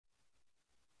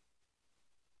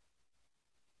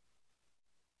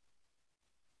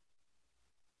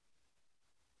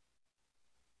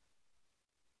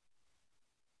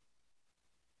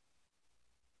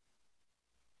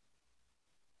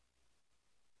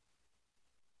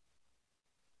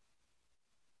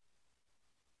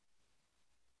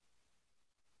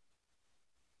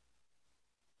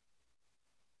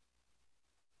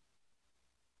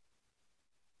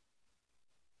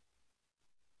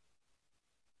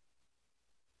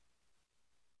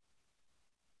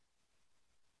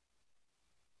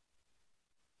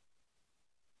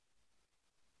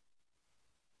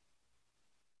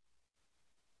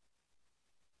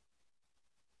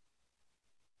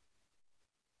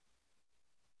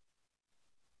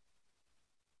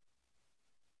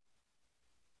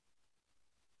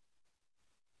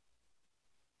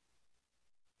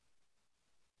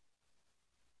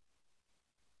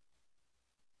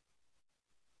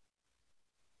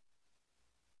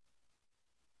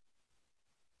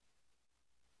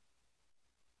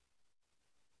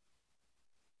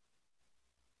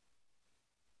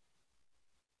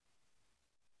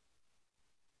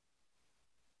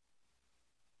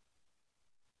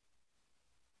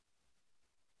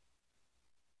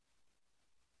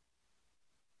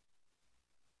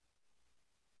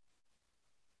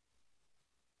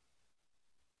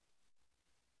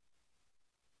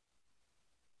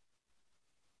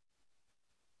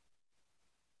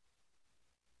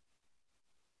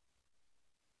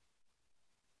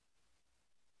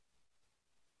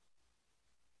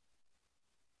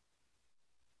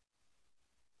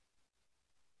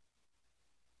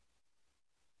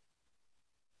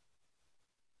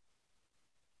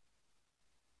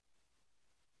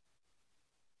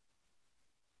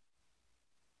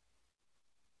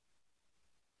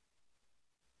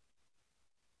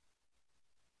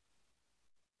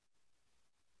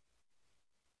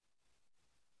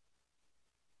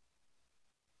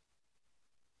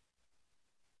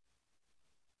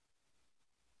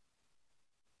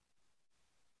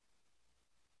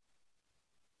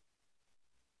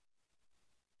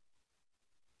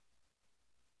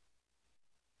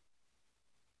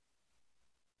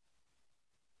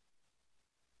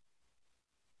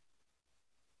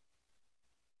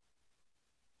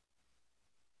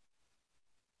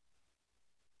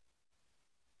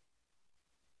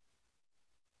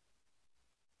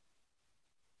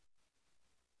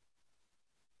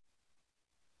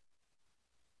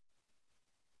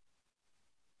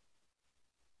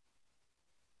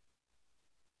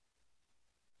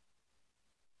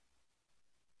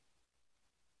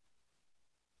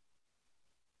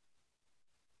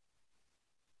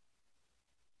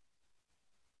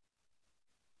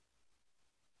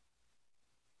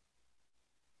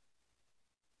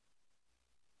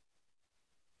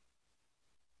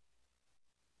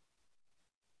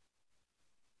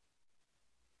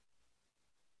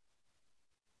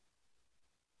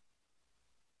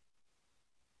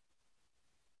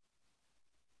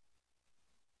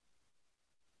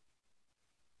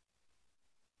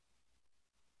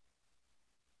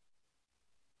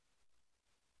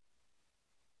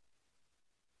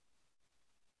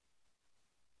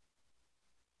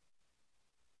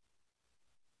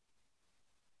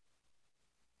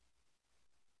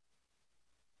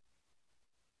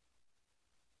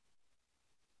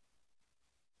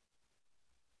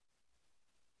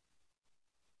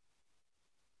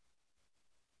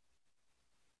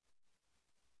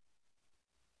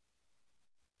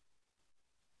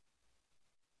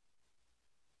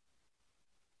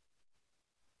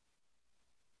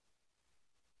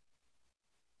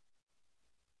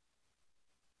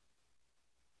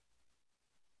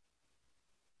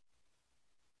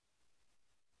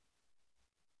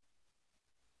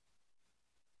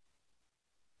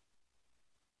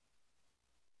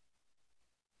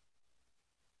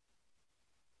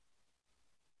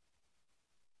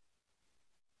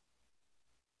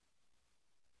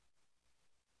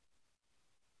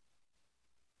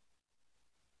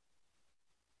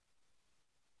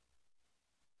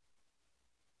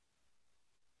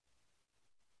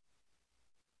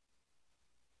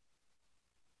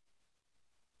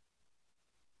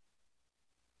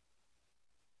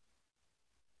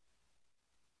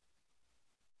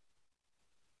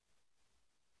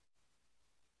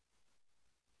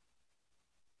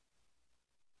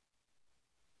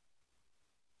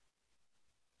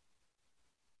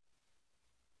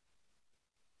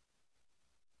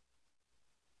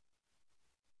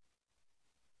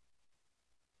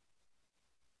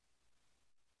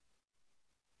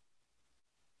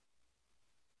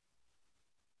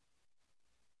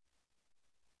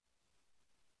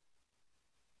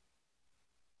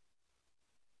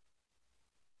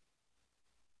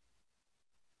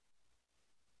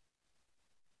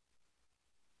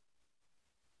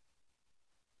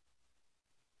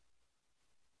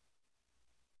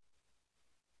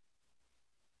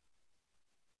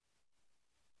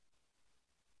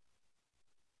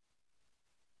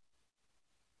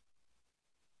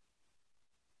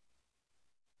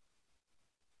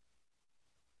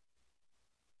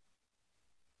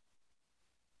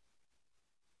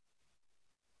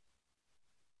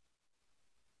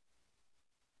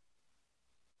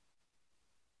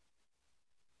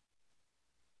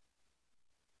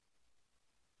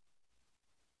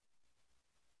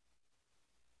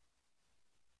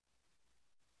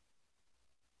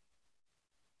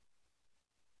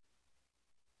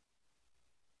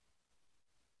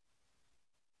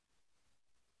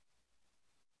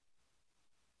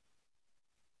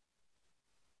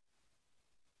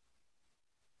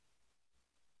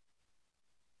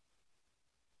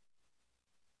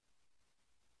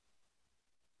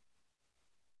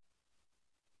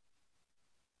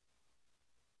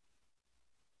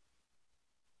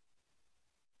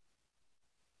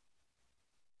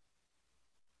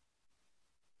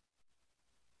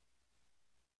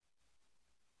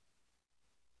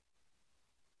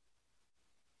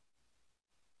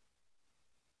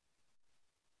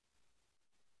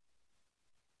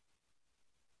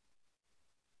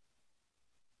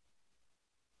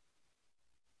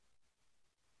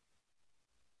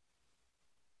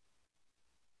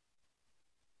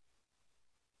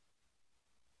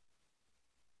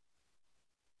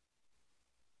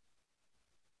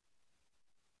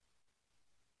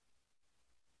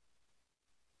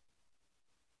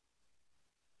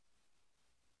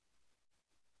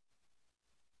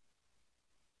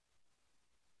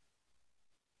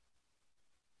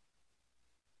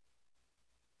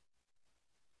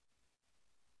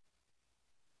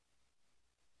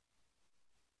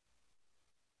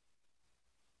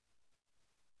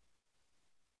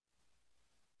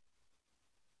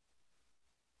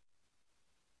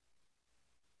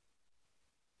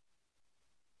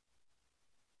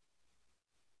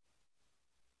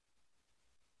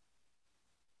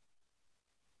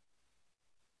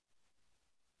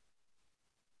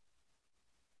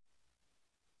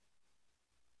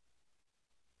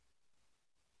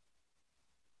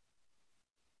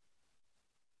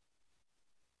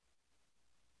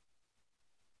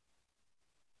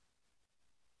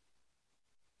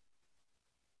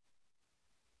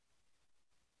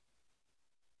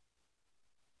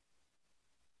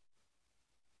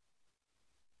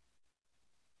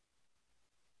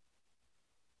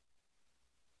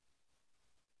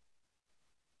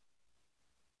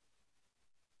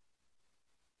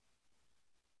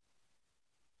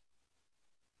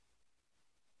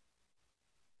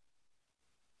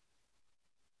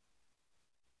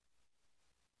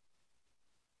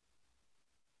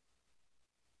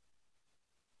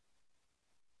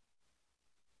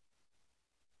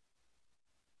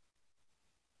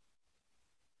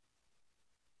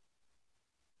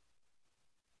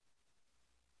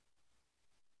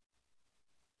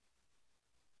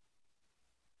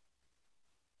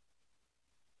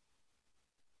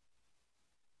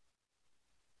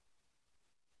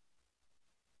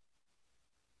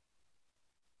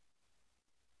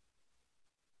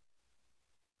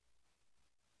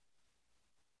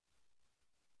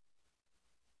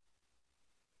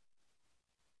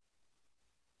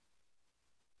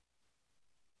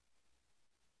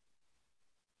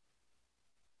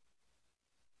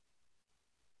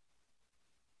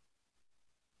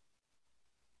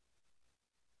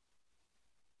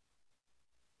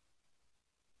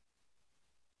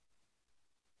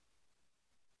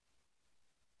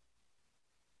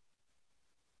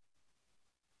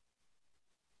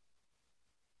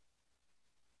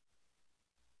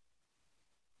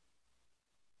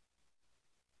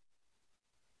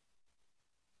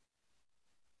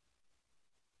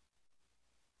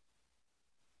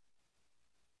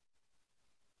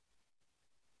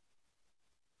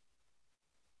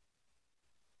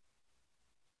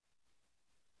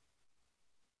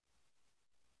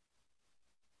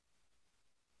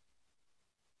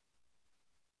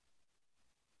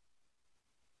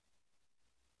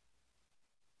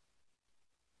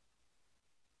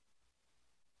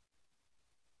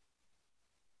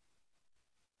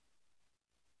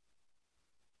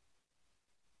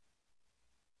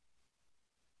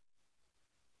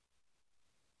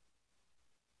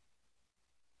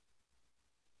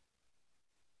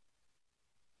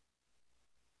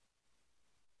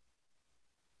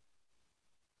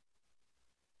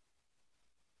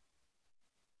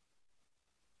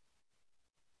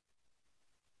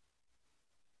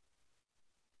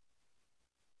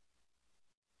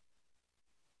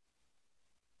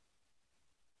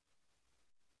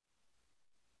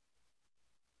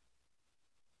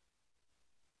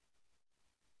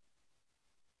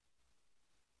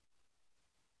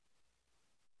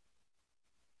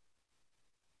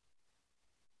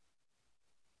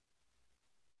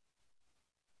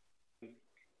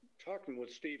talking with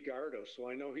Steve Gardo, so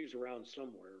I know he's around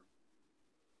somewhere.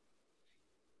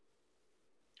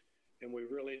 And we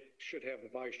really should have the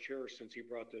vice chair since he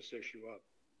brought this issue up.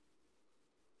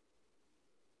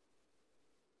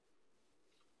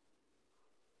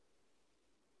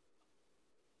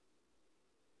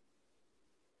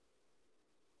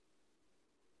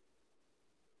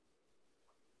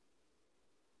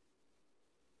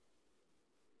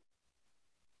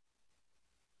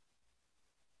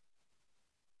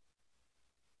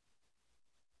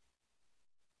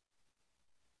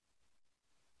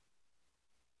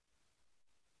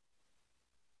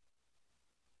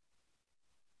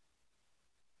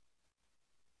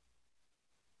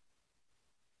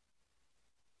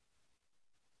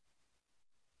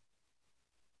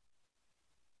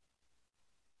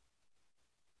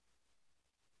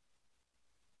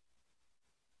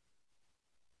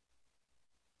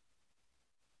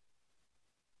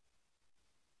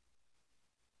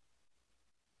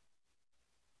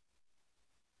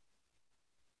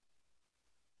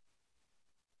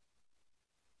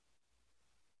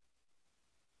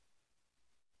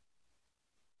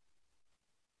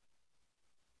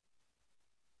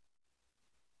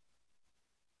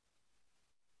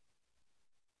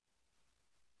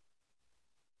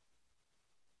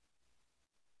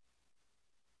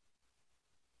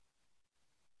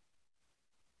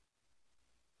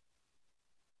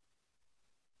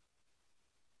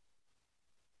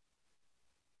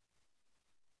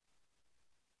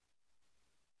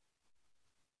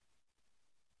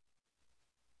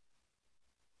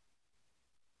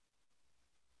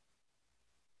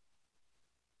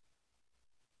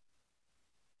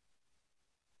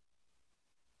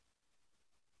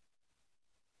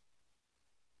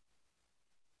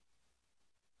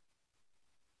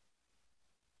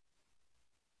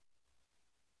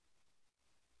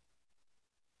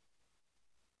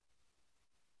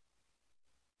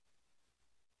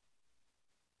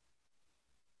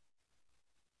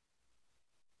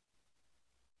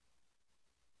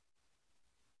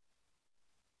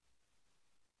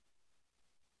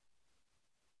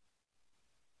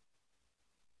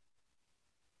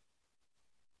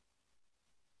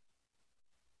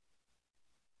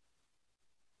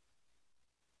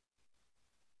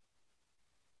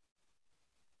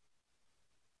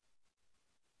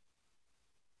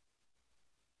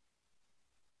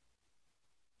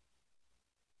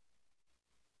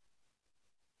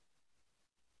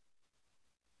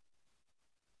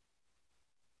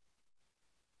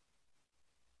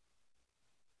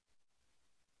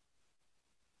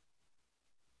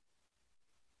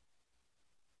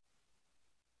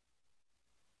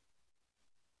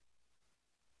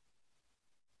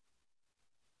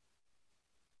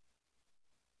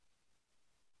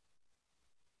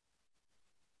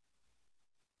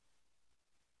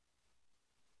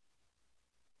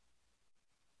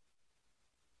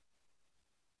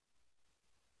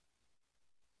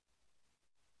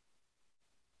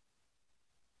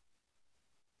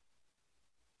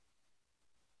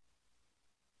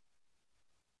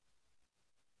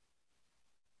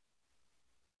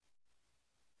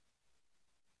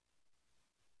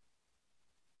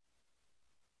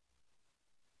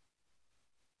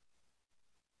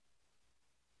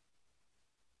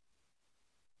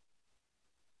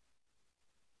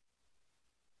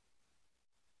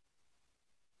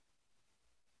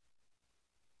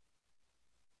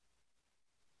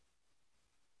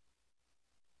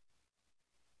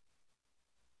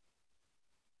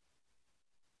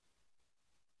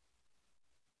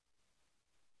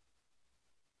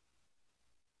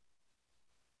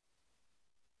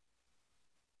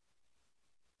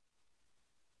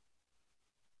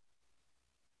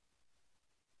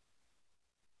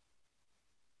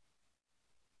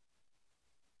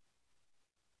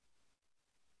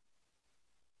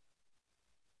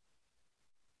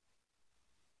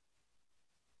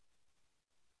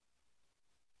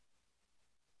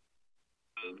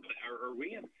 Are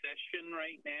we in session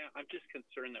right now? I'm just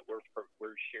concerned that we're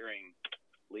sharing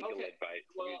legal advice.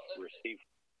 Well, we received.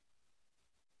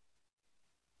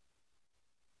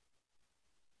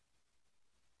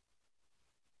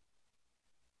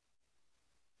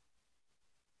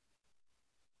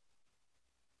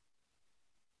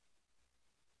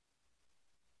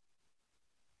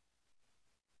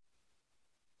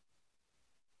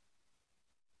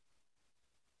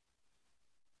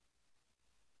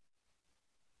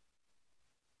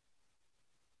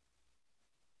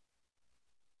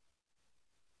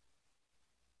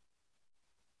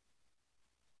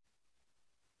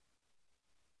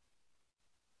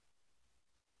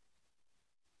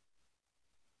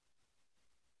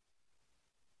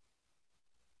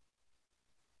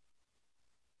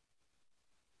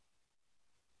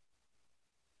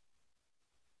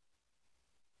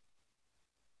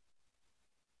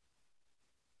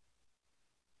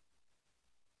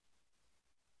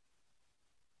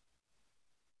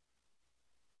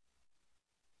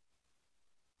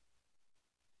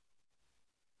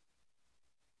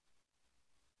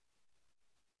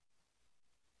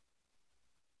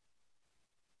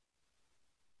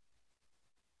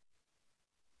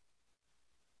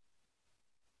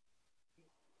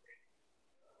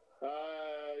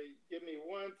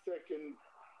 1 second.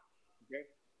 Okay.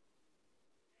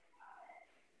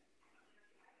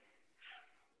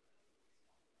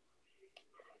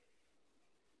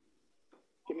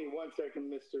 Give me 1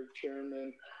 second, Mr.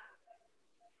 Chairman.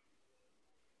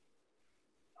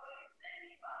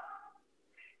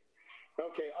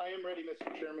 Okay, I am ready,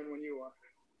 Mr. Chairman, when you are.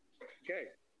 Okay.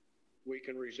 We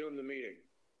can resume the meeting.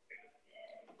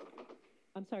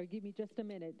 I'm sorry, give me just a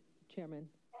minute, Chairman.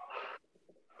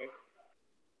 Okay.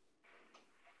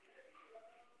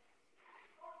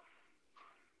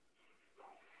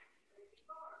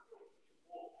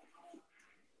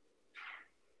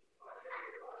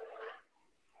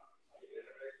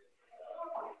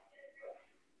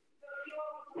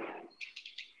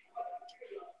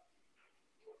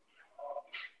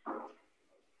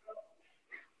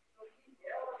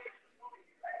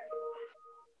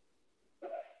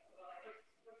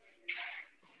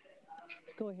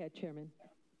 Go ahead, Chairman.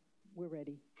 We're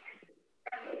ready.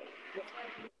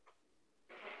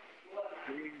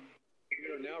 We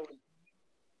are now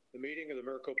the meeting of the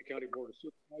Maricopa County Board of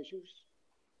Supervisors.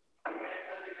 I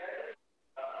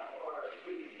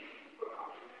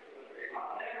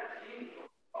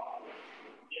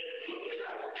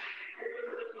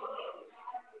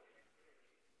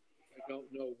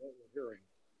don't know what we're hearing.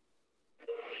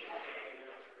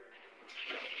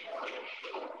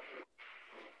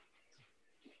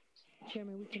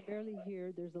 Chairman, we can barely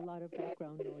hear. There's a lot of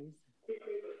background noise.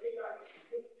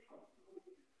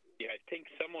 Yeah, I think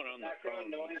someone on the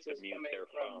phone needs to mute their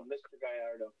phone. Mr.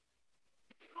 Gallardo.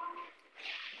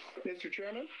 Mr.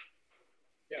 Chairman?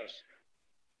 Yes.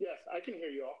 Yes, I can hear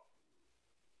you all.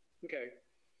 Okay.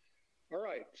 All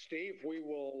right, Steve, we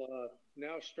will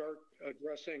now start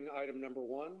addressing item number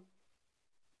 1.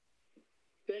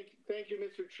 Thank you,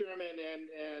 Mr. Chairman,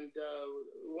 and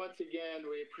once again,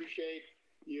 we appreciate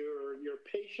your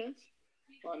patience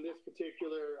on this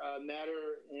particular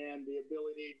matter and the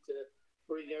ability to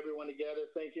bring everyone together.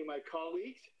 Thank you, my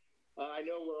colleagues. I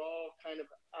know we're all kind of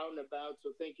out and about, so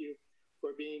thank you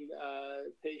for being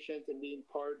patient and being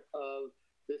part of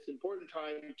this important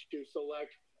time to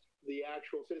select the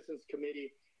actual Citizens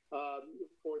Committee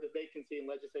for the vacancy in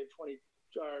District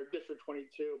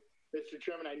 22. Mr.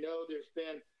 Chairman, I know there's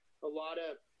been a lot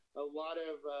of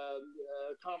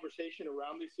conversation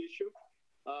around this issue.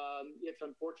 It's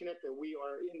unfortunate that we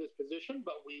are in this position,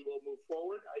 but we will move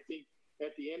forward. I think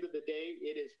at the end of the day,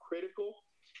 it is critical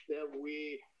that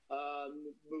we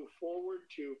move forward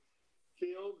to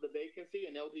fill the vacancy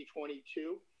in LD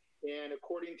 22. And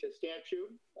according to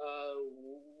statute,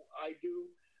 I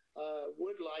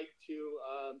would like to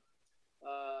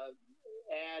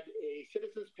add a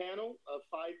citizens panel of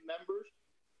 5 members.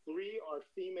 3 are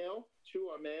female,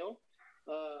 2 are male.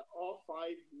 All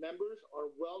 5 members are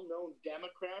well-known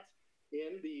Democrats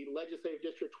in the Legislative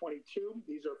District 22.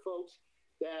 These are folks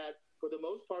that, for the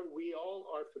most part, we all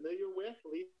are familiar with.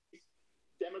 At least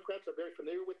Democrats are very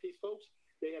familiar with these folks.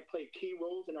 They have played key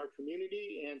roles in our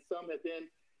community, and some have been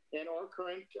and are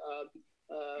current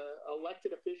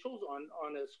elected officials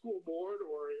on a school board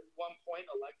or at one point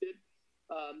elected.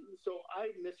 So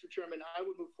Mr. Chairman, I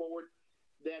would move forward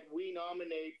that we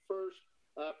nominate first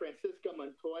Francisca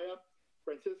Montoya.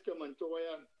 Francisca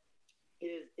Montoya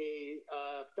is a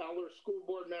Fowler School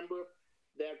Board member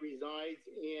that resides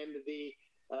in the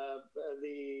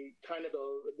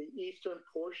eastern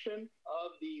portion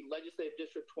of the Legislative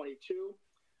District 22.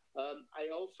 I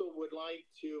also would like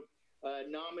to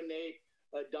nominate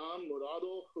Don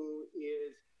Morado, who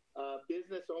is a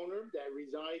business owner that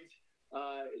resides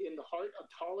in the heart of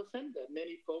Tolleson, that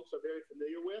many folks are very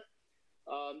familiar with.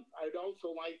 I'd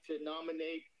also like to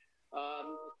nominate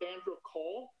Sandra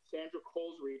Cole. Sandra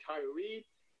Cole's a retiree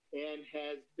and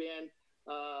has been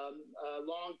a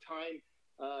long-time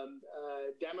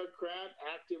Democrat,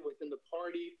 active within the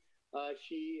party.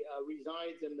 She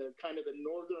resides in the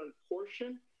northern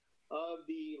portion of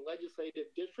the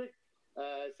legislative district.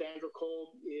 Sandra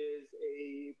Cole is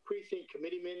a precinct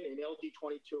committeeman in LD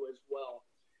 22 as well.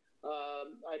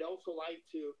 I'd also like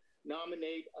to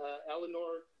nominate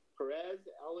Eleanor Perez.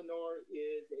 Eleanor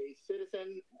is a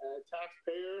citizen,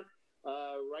 taxpayer,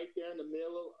 right there in the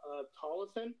middle of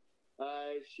Tolleson.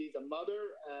 She's a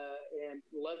mother and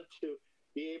love to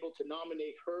be able to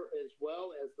nominate her as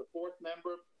well as the 4th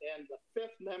member. And the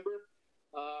 5th member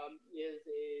is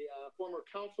a former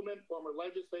councilman, former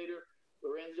legislator,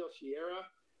 Lorenzo Sierra.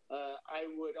 I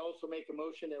would also make a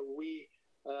motion that we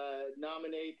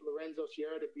nominate Lorenzo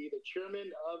Sierra to be the chairman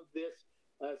of this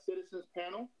citizens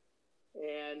panel.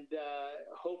 And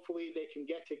hopefully they can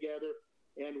get together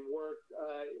and work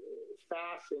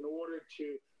fast in order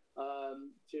to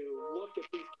look at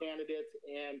these candidates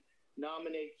and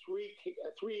nominate three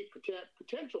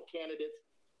potential candidates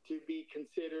to be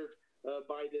considered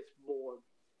by this board.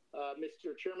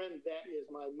 Mr. Chairman, that is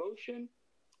my motion,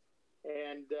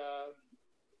 and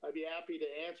I'd be happy to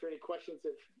answer any questions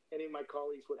if any of my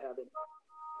colleagues would have any.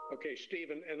 Okay,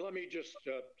 Steve, and let me just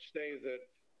say that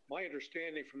my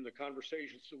understanding from the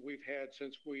conversations that we've had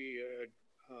since we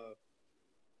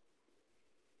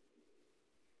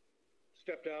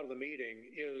stepped out of the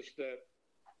meeting is that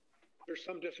there's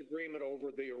some disagreement over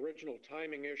the original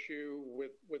timing issue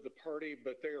with the party,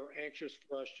 but they are anxious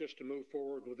for us just to move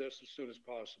forward with this as soon as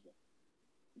possible.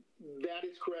 That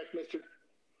is correct, Mr.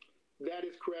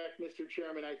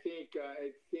 Chairman. I think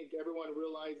everyone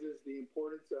realizes the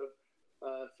importance of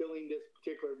filling this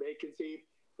particular vacancy.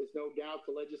 There's no doubt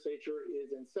the legislature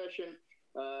is in session.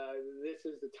 This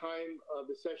is the time of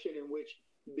the session in which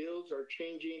bills are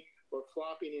changing or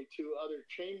flopping into other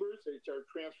chambers. They start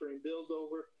transferring bills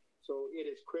over. So it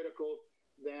is critical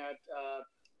that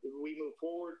we move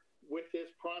forward with this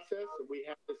process. We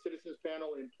have the citizens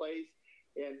panel in place,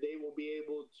 and they will be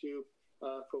able to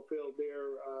fulfill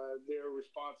their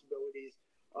responsibilities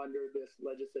under this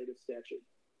legislative statute.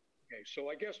 Okay,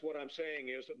 so I guess what I'm saying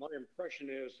is that my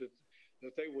impression is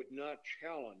that they would not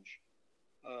challenge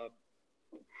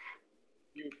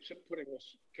you putting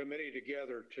this committee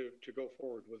together to go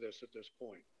forward with this at this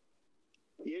point.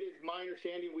 It is my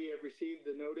understanding we have received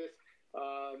the notice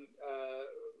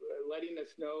letting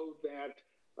us know that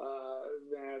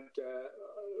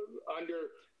under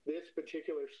this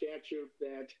particular statute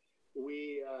that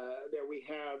we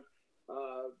have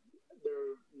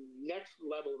their next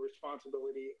level of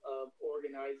responsibility of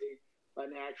organizing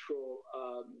an actual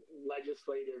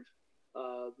legislative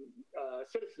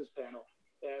citizens panel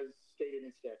as stated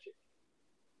in statute.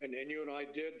 And you and I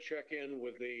did check in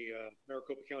with the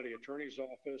Maricopa County Attorney's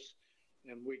Office,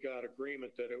 and we got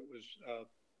agreement that it was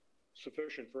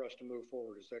sufficient for us to move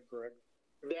forward. Is that correct?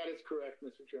 That is correct,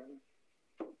 Mr. Chairman.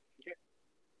 Okay.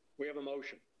 We have a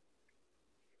motion.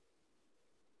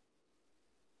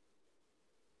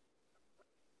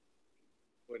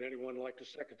 Would anyone like to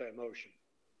second that motion?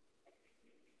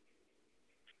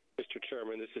 Mr.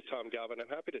 Chairman, this is Tom Galvin. I'm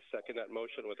happy to second that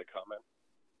motion with a comment.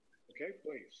 Okay,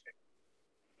 please.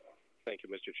 Thank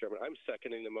you, Mr. Chairman. I'm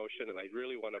seconding the motion, and I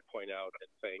really want to point out and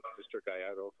thank Mr.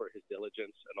 Gallardo for his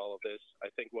diligence and all of this.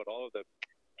 I think what all of the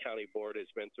county board has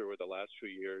been through over the last few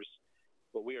years,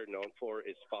 what we are known for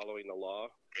is following the law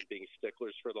and being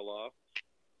sticklers for the law.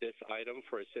 This item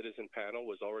for a citizen panel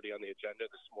was already on the agenda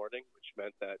this morning, which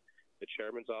meant that the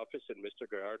chairman's office and Mr.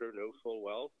 Gallardo knew full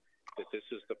well that this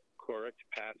is the correct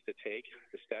path to take,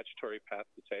 the statutory path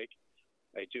to take.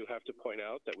 I do have to point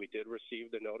out that we did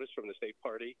receive the notice from the state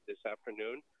party this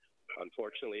afternoon.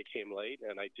 Unfortunately, it came late,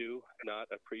 and I do not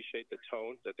appreciate the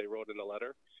tone that they wrote in the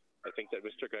letter. I think that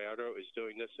Mr. Gallardo is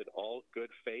doing this in all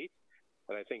good faith,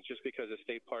 and I think just because the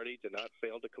state party did not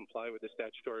fail to comply with the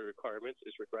statutory requirements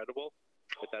is regrettable,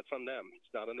 but that's on them.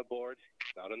 It's not on the board.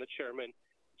 It's not on the chairman.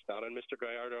 It's not on Mr.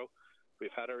 Gallardo.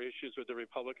 We've had our issues with the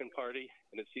Republican Party,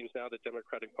 and it seems now the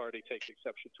Democratic Party takes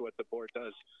exception to what the board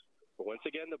does. But once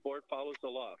again, the board follows the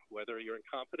law. Whether you're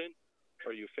incompetent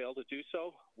or you fail to do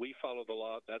so, we follow the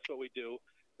law. That's what we do.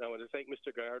 And I want to thank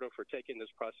Mr. Gallardo for taking this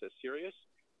process serious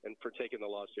and for taking the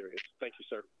law serious. Thank you,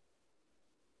 sir.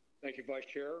 Thank you, Vice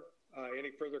Chair.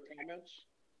 Any further comments?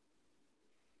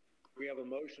 We have a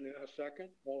motion and a second.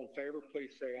 All in favor,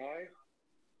 please say aye.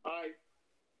 Aye.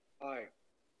 Aye.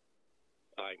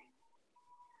 Aye.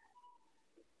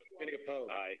 Any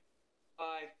opposed? Aye.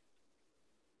 Aye.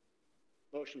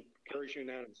 Motion carries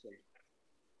unanimously.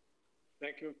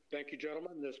 Thank you. Thank you,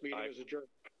 gentlemen. This meeting is adjourned.